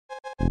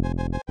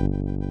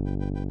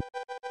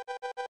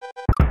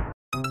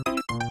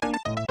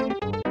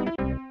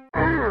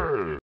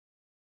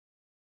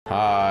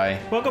Hi.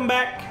 Welcome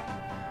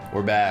back.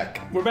 We're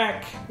back. We're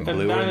back.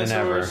 Bluer than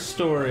ever.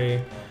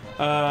 Story.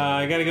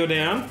 I gotta go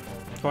down.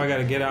 Oh, I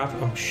gotta get off.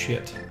 Oh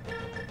shit.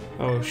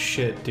 Oh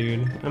shit,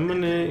 dude. I'm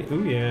gonna.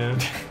 Ooh yeah.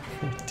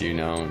 Do you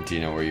know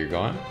where you're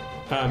going?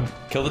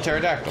 Kill the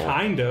pterodactyl.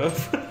 Kind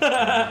of.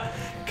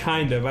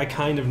 Kind of. I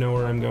kind of know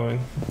where I'm going.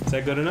 Is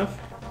that good enough?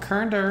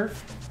 Kernderv.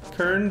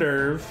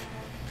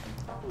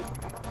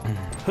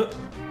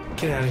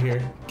 Get out of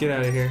here. Get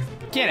out of here.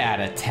 Get out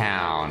of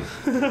town.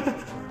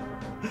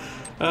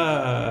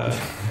 There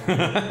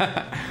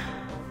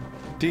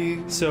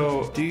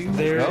look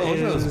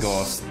is... at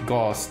those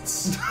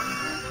ghosts.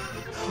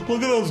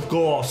 Look at those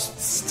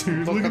ghosts,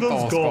 dude. Look at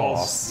those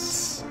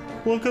ghosts.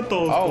 Look at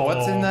those Oh,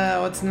 ghosts.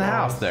 what's in the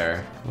house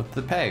there? With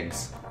the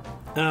pegs?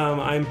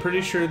 I'm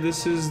pretty sure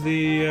this is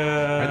the,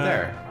 Right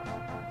there.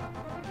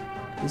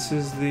 This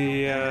is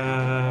the,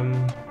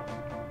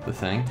 The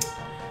thing?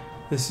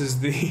 This is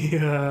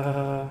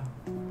the,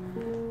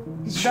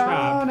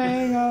 shop.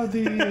 Dawning of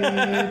the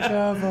age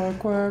of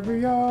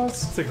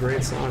Aquarius. It's a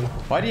great song.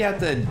 Why do you have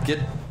to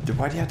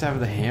have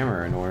the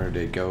hammer in order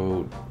to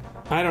go?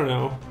 I don't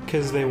know,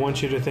 because they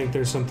want you to think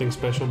there's something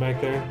special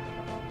back there.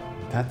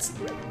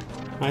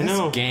 I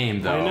know. This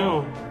game,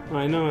 though.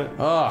 I know it.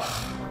 Ugh.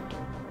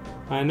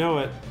 I know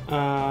it.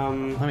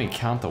 Let me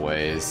count the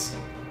ways.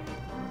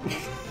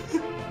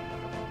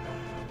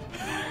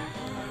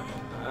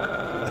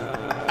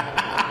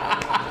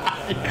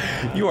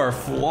 You are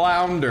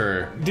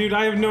flounder. Dude,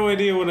 I have no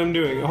idea what I'm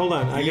doing. Hold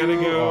on, I gotta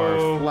go. You are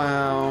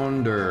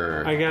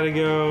flounder. I gotta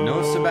go.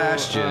 No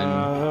Sebastian.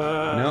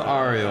 No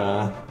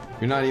Ariel.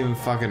 You're not even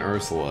fucking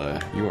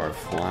Ursula. You are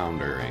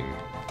floundering.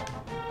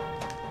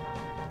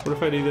 What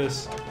if I do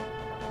this?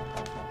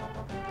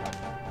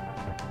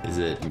 Is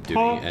it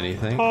doing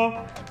anything?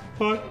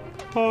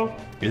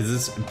 Is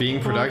this being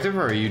productive,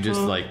 or are you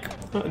just like...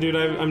 Dude,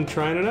 I'm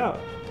trying it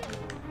out.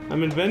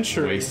 I'm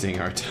adventuring. Wasting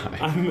our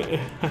time. I'm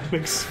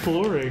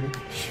exploring.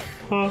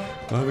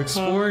 I'm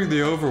exploring the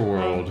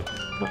overworld.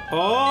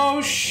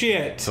 Oh,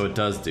 shit. So it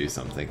does do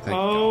something. Thank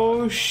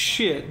Oh, God.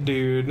 shit,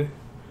 dude.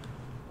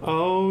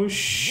 Oh,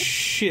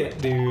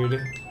 shit, dude.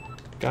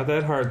 Got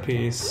that heart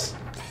piece.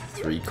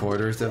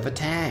 3/4 of a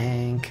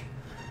tank.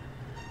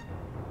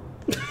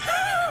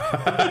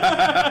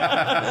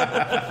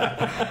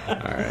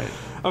 Alright.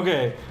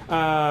 Okay,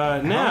 now...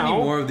 How many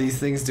more of these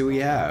things do we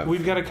have?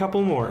 We've got a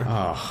couple more.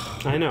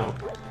 Oh. I know.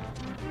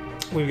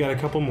 We've got a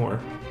couple more.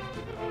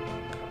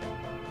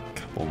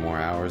 Couple more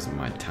hours of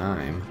my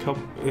time.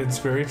 It's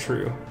very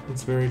true.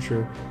 It's very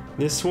true.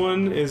 This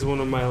one is one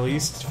of my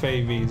least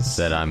favies.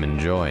 That I'm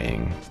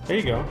enjoying. There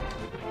you go.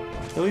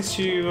 At least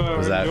you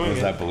Was are enjoying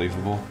it. that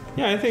believable?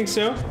 Yeah, I think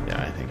so.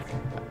 Yeah, I think.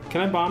 Can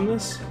I bomb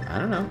this? I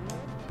don't know.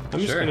 I'm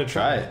just gonna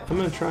try it. I'm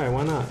gonna try.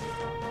 Why not?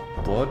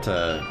 Blow it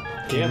to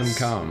Kingdom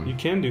Come. You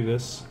can do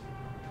this.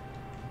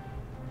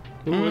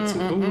 Ooh, what's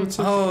it?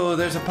 Oh,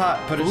 there's a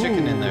pot. Put a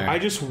chicken in there. I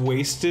just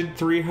wasted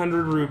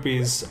 300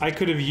 rupees. I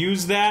could have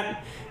used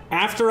that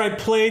after I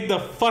played the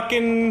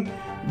fucking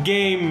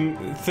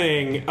game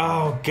thing.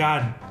 Oh,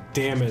 god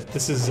damn it.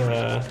 This is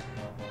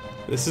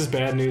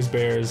bad news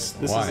bears.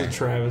 This is a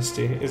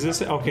travesty. Is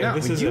this okay? No,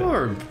 this is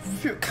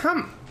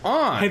come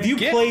on. Have you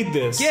played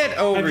this? Get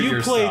over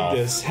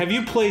yourself. Have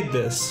you played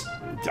this?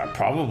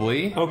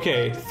 Probably.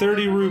 Okay,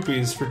 30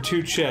 rupees for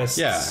 2 chests.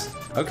 Yeah.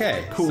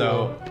 Okay. Cool.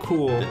 So,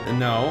 cool.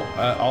 No,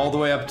 all the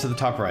way up to the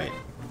top right.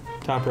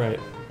 Top right.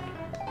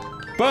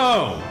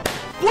 Boom.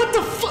 What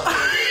the fuck?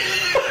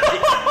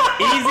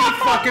 Easy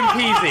fucking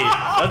peasy.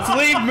 Let's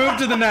move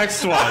to the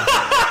next one.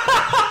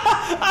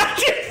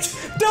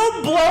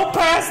 Don't blow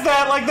past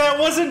that like that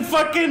wasn't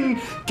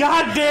fucking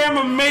goddamn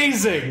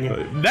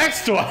amazing.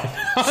 Next one.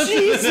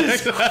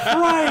 Jesus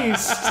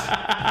Christ.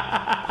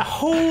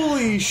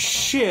 Holy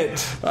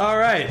shit. All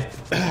right.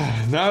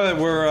 Now that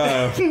we're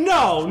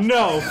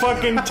No,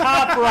 fucking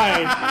top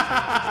right.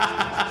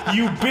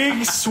 You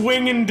big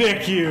swinging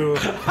dick, you.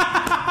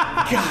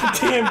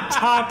 Goddamn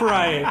top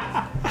right.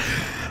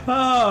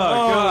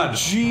 Oh God.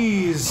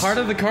 Jeez. Part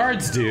of the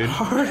cards, dude.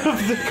 Part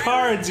of the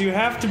cards. You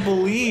have to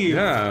believe.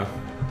 Yeah.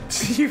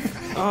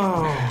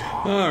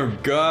 Oh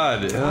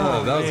God.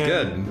 Oh, that was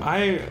good.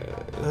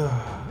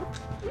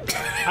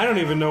 I don't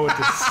even know what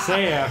to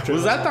say after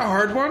Was that the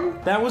hard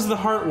one? That was the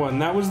hard one.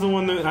 That was the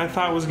one that I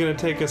thought was going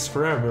to take us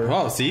forever.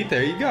 Oh, see?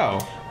 There you go.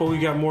 Well, we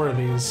got more of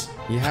these.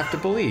 You have to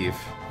believe.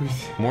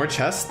 More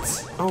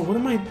chests? Oh, what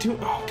am I doing?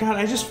 Oh, God,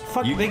 I just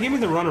they gave me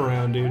the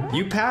runaround, dude.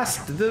 You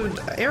passed the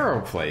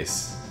arrow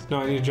place. No,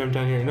 I need to jump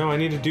down here. No, I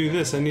need to do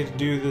this. I need to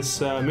do this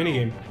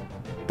minigame.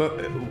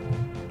 But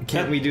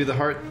can't we do the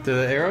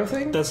arrow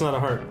thing? That's not a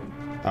heart.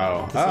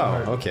 Oh.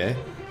 Okay.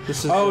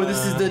 This is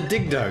this is the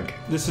Dig Dug.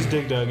 This is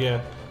Dig Dug,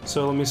 yeah.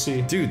 So let me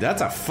see. Dude,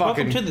 that's a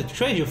fucking Welcome to the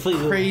treasure fleet.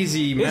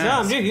 crazy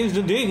map.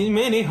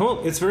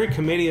 It's very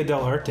Commedia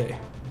dell'arte.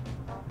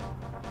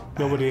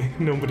 Nobody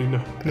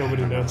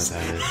knows.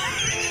 That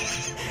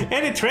is.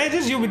 Any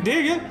treasures you would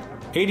dig it?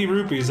 80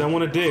 rupees. I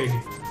want to dig.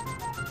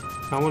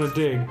 I want to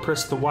dig.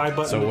 Press the Y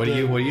button. So what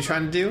are you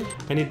trying to do?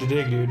 I need to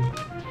dig, dude.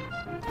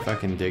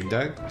 Fucking dig,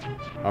 Doug.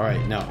 All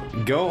right, no,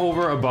 go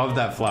over above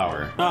that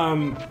flower.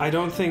 I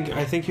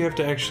think you have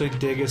to actually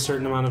dig a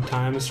certain amount of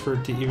times for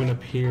it to even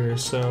appear.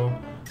 So,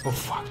 oh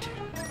fuck, dude.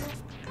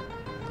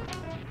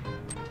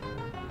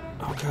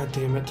 Oh god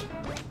damn it.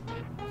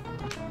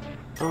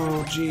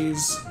 Oh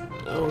jeez.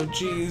 Oh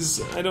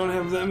jeez. I don't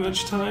have that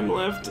much time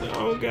left.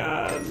 Oh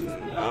god.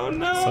 Oh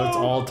no. So it's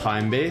all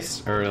time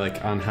based, or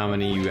like on how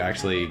many you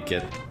actually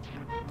get.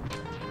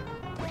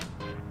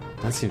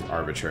 That seems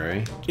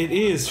arbitrary. It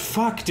is.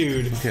 Fuck,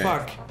 dude. Okay.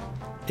 Fuck.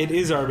 It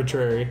is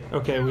arbitrary.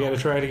 Okay, we gotta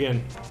try it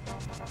again.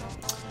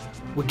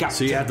 We got.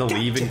 So you have to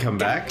leave and come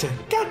back?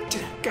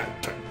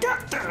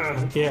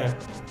 Yeah.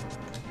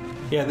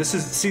 Yeah. This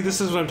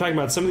is what I'm talking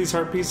about. Some of these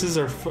heart pieces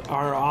are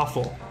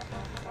awful.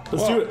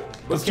 Let's do it.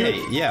 Let's do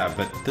it. Yeah,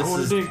 but this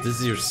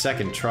is your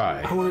second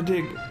try. I want to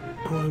dig.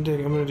 I want to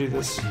dig. I'm gonna do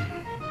this.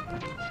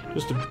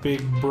 Just a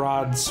big,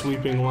 broad,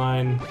 sweeping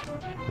line.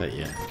 But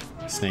yeah,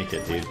 snake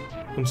it, dude.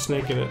 I'm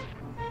snaking it.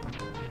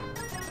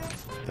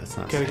 That's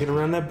not. Gotta get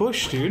around that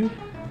bush, dude.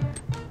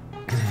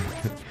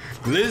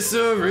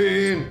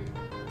 Glycerine.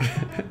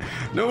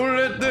 Don't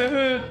let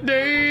the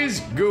days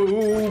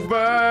go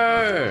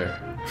by.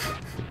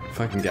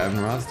 Fucking Gavin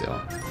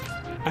Rossdale.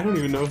 I don't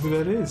even know who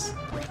that is.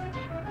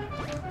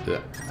 Yeah.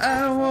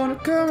 I don't wanna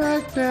come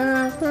back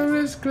down from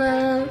this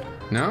cloud.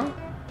 No?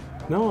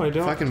 No, I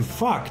don't. Fucking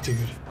fuck, dude.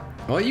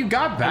 Well, you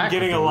got back. I'm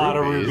getting a lot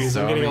of rupees.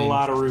 So, I'm getting a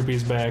lot of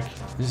rupees back.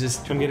 It's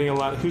just I'm getting a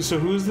lot. Who's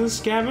this?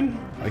 Gavin?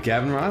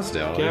 Gavin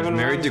Rossdale. Gavin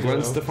married to Rossdale.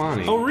 Gwen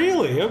Stefani. Oh,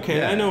 really? Okay,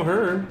 Yeah. I know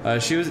her.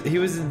 He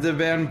was in the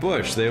band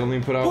Bush. They only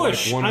put out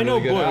Bush. like one I know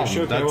really good Bush.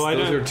 album. Okay, well, I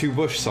those don't- are 2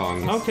 Bush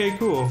songs. Okay,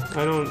 cool.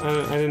 I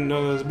didn't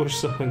know those Bush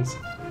songs.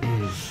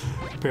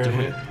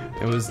 Apparently.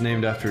 It was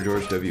named after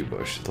George W.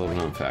 Bush. It's a little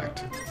known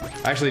fact.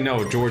 Actually,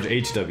 no, George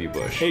H.W.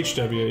 Bush.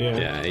 HW, yeah.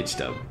 Yeah,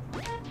 H-Dub.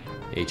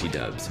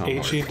 H-E-Dubs.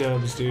 Homework. H.E.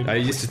 Dubs, dude. I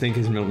used to think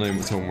his middle name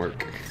was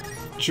Homework.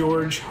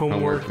 George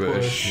Homework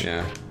Bush.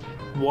 Yeah.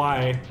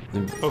 Why?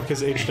 Oh,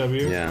 because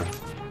HW? Yeah.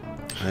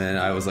 And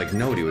I was like,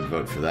 nobody would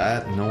vote for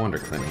that. No wonder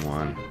Clinton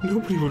won.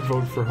 Nobody would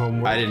vote for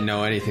Homework. I didn't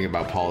know anything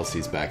about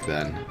policies back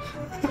then.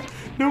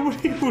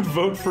 Nobody would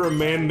vote for a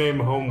man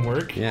named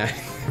Homework. Yeah.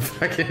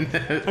 Fucking.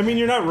 I mean,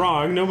 you're not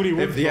wrong. Nobody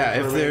would. If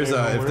there's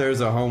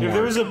a homework. If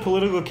there was a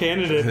political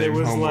candidate that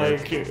was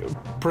Homework.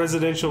 like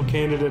presidential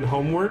candidate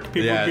Homework,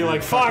 people would be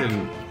like, "Fuck,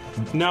 fucking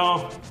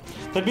no."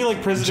 That'd be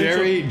like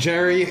presidential.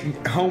 Jerry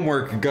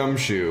Homework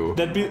Gumshoe.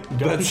 That'd be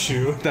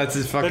Gumshoe. That's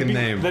his fucking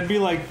name. That'd be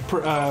like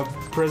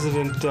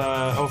President.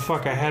 Oh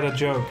fuck! I had a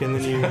joke, and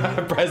then you.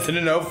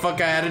 President. Oh fuck!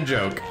 I had a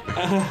joke.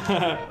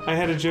 I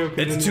had a joke.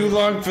 And It's then too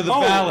long for the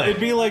Oh, ballot. it'd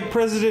be like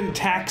President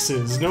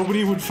Taxes.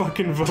 Nobody would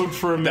fucking vote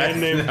for a man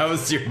named. That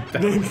was your.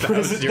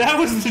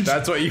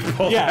 That's what you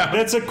pulled Yeah, out.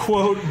 that's a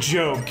quote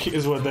joke,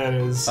 is what that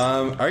is.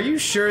 Are you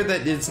sure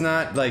that it's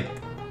not like?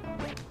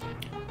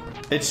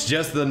 It's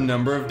just the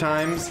number of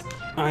times,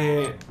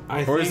 I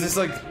or think, is this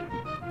like?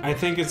 I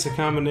think it's a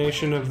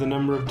combination of the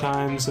number of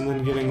times and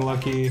then getting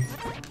lucky.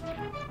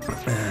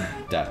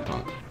 Daft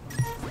Punk.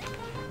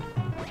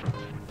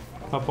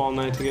 Up all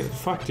night to get.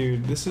 Fuck,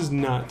 dude, this is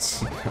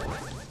nuts. All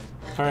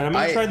right, I'm gonna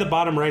I- try the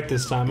bottom right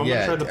this time. I'm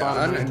gonna try the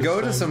bottom right this go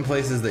time. to some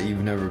places that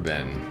you've never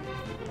been.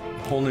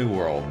 Whole new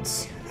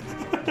worlds.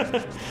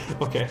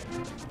 Okay.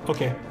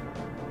 Okay.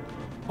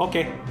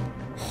 Okay.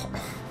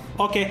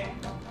 Okay.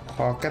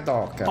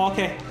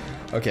 Okay.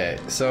 Okay,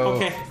 so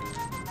Okay.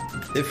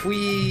 if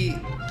we,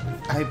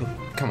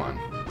 come on,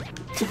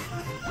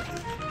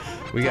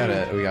 we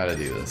gotta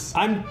do this.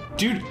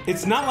 Dude,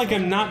 it's not like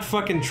I'm not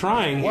fucking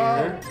trying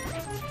Well, here.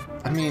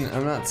 I mean,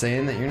 I'm not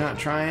saying that you're not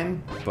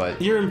trying,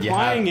 but You're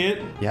implying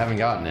it. You haven't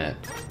gotten it,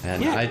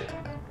 and Yeah.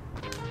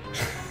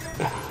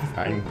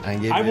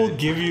 I will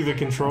give you the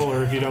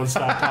controller if you don't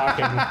stop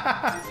talking.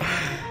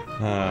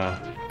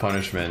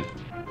 punishment.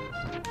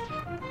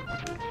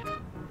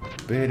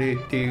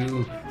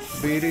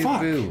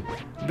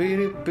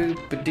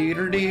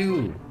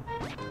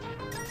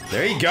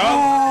 There you go.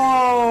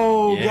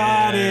 Oh,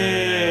 got Yeah.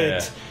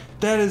 it.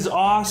 That is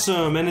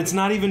awesome, and it's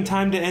not even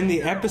time to end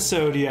the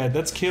episode yet.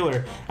 That's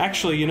killer.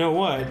 Actually, you know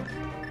what?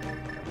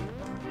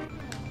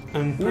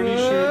 I'm pretty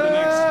sure the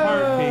next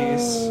heart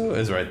piece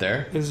is right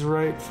there. is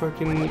right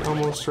fucking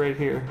almost right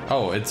here.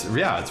 Oh, it's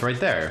right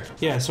there.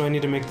 Yeah, so I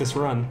need to make this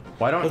run.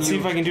 Why don't Let's see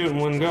you- if I can do it in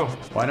one go.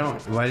 Why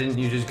didn't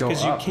you just go up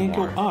Because you can't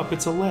more? go up,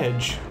 it's a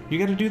ledge. You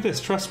gotta do this,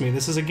 trust me,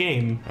 this is a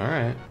game.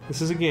 Alright.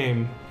 This is a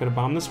game. Gotta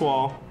bomb this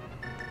wall.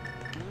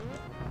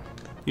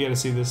 You gotta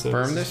see this.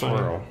 Burn is this funny.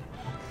 world.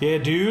 Yeah,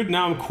 dude,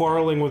 now I'm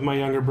quarreling with my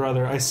younger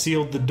brother. I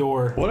sealed the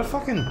door. What a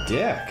fucking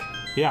dick.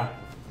 Yeah.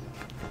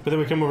 But then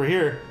we come over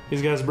here.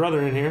 He's got his brother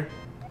in here.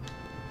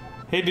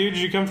 Hey, dude, did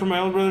you come from my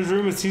older brother's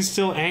room? Is he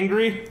still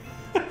angry?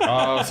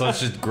 Oh, so it's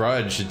just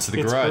grudge. It's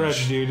the It's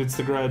grudge. dude. It's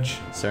the grudge.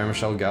 Sarah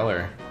Michelle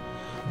Gellar.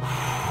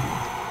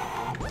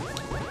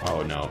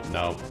 Oh, no.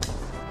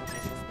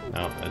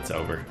 No, it's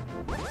over.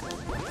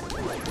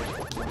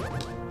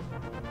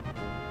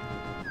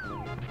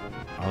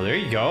 Oh, there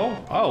you go.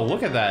 Oh,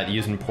 look at that,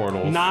 using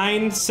portals.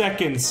 9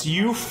 seconds.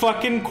 You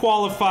fucking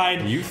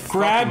qualified. You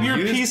grab fucking your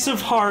used- piece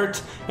of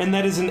heart, and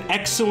that is an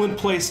excellent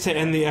place to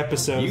end the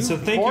episode. You so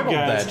thank you portaled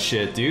guys. that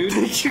shit, dude.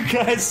 Thank you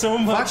guys so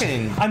much.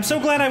 Fucking- I'm so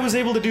glad I was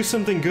able to do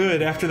something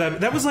good after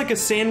that. That was like a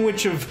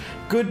sandwich of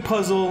good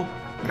puzzle,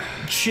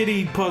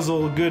 shitty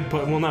puzzle, good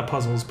well, not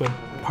puzzles, but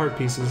heart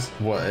pieces.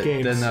 What?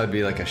 Games. Then that would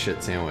be like a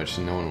shit sandwich,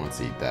 and no one wants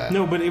to eat that.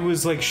 No, but it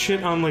was like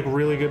shit on like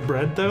really good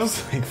bread, though.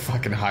 It's like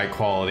fucking high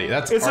quality.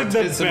 That's It's like the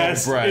artisanal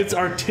best. bread. It's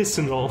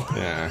artisanal.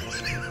 Yeah.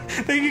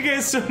 Thank you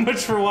guys so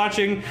much for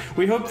watching.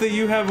 We hope that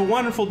you have a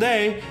wonderful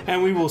day,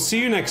 and we will see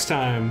you next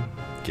time.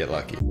 Get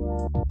lucky.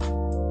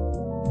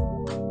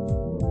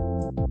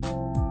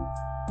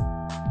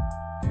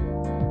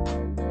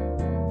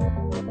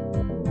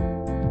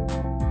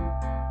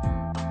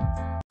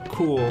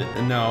 Cool.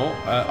 No,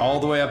 all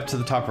the way up to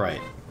the top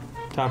right.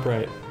 Top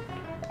right.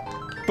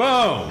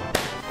 Boom!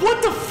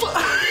 What the fuck?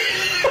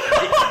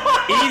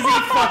 Easy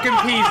fucking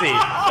peasy.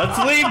 Let's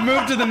leave,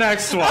 move to the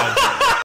next one.